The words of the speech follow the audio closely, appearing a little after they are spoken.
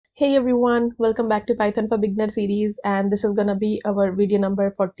Hey everyone, welcome back to Python for Beginner series, and this is gonna be our video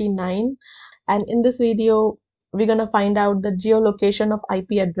number 49. And in this video we're gonna find out the geolocation of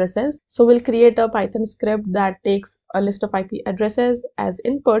IP addresses. So we'll create a Python script that takes a list of IP addresses as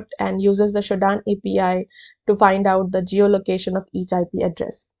input and uses the Shodan API to find out the geolocation of each IP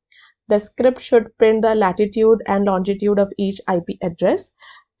address. The script should print the latitude and longitude of each IP address.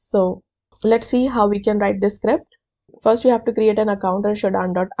 So let's see how we can write this script. First, you have to create an account on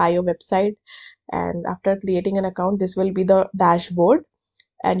shodan.io website, and after creating an account, this will be the dashboard,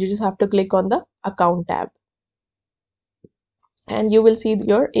 and you just have to click on the account tab, and you will see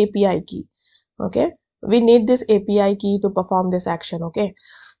your API key. Okay, we need this API key to perform this action. Okay,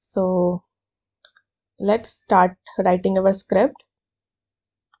 so let's start writing our script.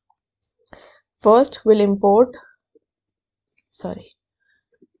 First, we'll import the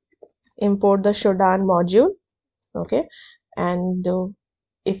Shodan module. Okay, and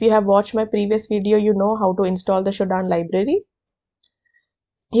if you have watched my previous video, you know how to install the Shodan library.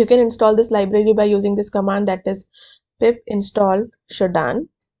 You can install this library by using this command, that is pip install Shodan.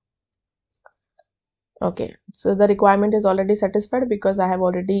 Okay, so the requirement is already satisfied because I have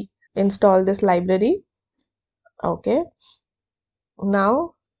already installed this library. Okay,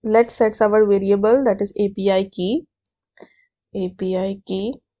 now let's set our variable, that is API key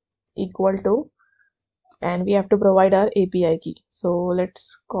equal to, and we have to provide our API key. So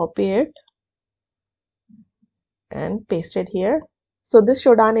let's copy it and paste it here. So this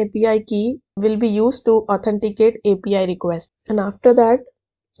Shodan API key will be used to authenticate API requests, and after that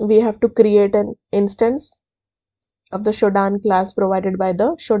we have to create an instance of the Shodan class provided by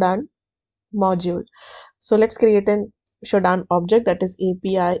the Shodan module. So let's create an Shodan object, that is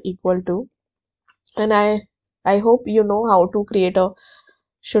API equal to, and I hope you know how to create a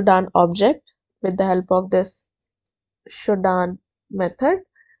Shodan object with the help of this Shodan method,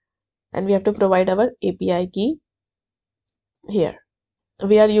 and we have to provide our API key here.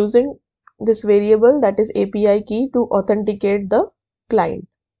 We are using this variable, that is API key, to authenticate the client.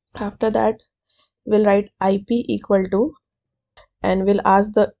 After that, we'll write IP equal to, and we'll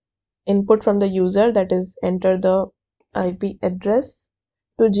ask the input from the user, that is enter the IP address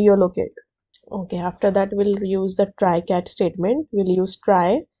to geolocate. Okay, after that we'll use the try catch statement. We'll use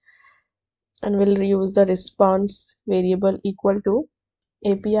try, and we'll use the response variable equal to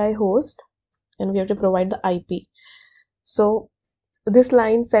API host, and we have to provide the IP. So this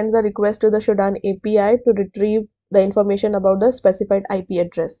line sends a request to the Shodan API to retrieve the information about the specified IP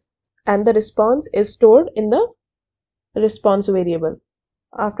address, and the response is stored in the response variable.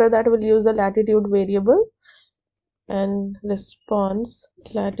 After that, we'll use the latitude variable and response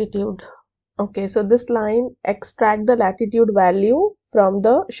latitude. Okay, so this line extract the latitude value from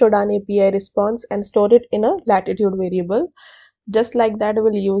the Shodan API response and store it in a latitude variable. Just like that,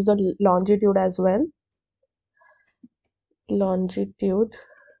 we'll use the longitude as well. Longitude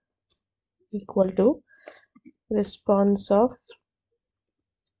equal to response of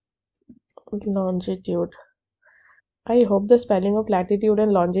longitude. I hope the spelling of latitude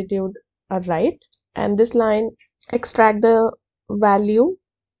and longitude are right. And this line extract the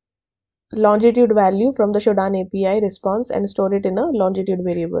longitude value from the Shodan API response and store it in a longitude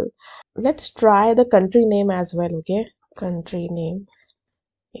variable. Let's try the country name as well. Okay, country name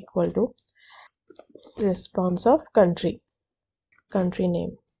equal to response of country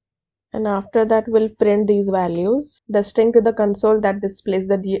name, and after that we'll print these values, the string to the console that displays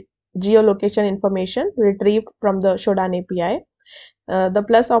the geolocation information retrieved from the Shodan API. The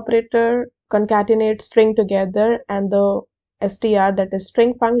plus operator concatenates string together, and the str, that is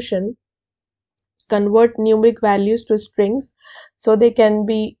string function, convert numeric values to strings so they can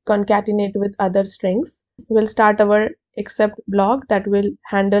be concatenated with other strings. We'll start our except block that will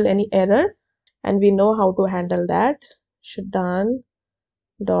handle any error, and we know how to handle that. Shodan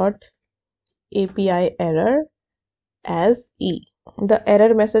dot API error as E. The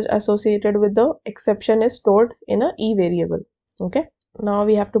error message associated with the exception is stored in a E variable. Okay, now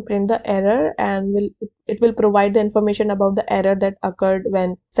we have to print the error, and it will provide the information about the error that occurred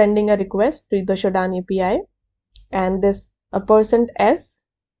when sending a request to the Shodan API, and this a %s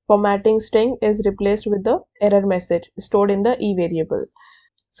formatting string is replaced with the error message stored in the E variable.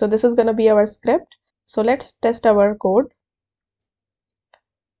 So this is going to be our script. So let's test our code.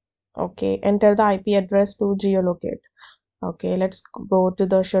 Okay, enter the IP address to geolocate. Okay, let's go to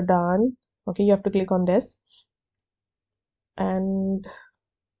the Shodan. Okay, you have to click on this, and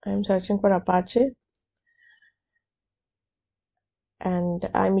I'm searching for Apache, and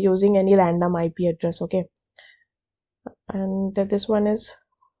I'm using any random IP address. Okay, and this one is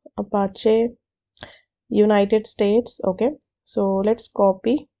Apache United States. Okay, so let's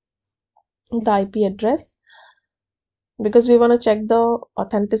copy the IP address, because we want to check the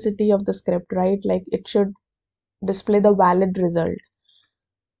authenticity of the script, right? Like it should display the valid result.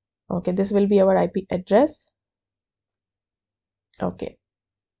 Okay, this will be our IP address. Okay,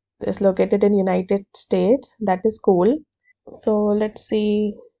 it's located in United States. That is cool. So let's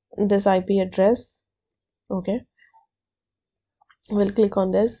see this IP address. Okay, we'll click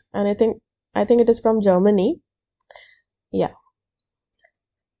on this, and I think it is from Germany. Yeah,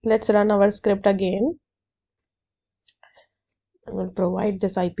 let's run our script again. I will provide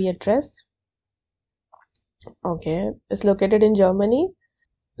this IP address. Okay, it's located in Germany.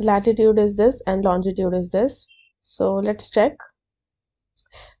 Latitude is this and longitude is this. So let's check.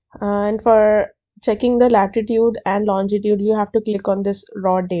 And for checking the latitude and longitude, you have to click on this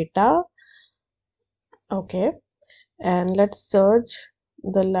raw data. Okay, and let's search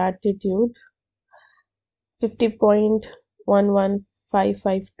the latitude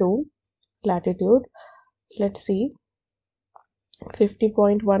 50.11552 latitude. Let's see,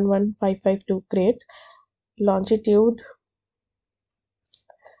 50.11552, great. Longitude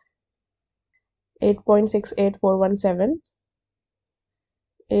 8.68417.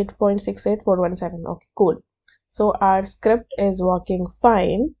 8.68417. Okay, cool. So our script is working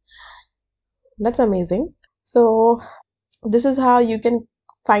fine. That's amazing. So this is how you can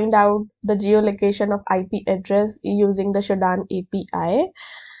find out the geolocation of IP address using the Shodan API.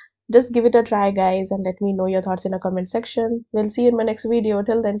 Just give it a try, guys, and let me know your thoughts in a comment section. We'll see you in my next video.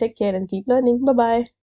 Till then, take care and keep learning. Bye bye.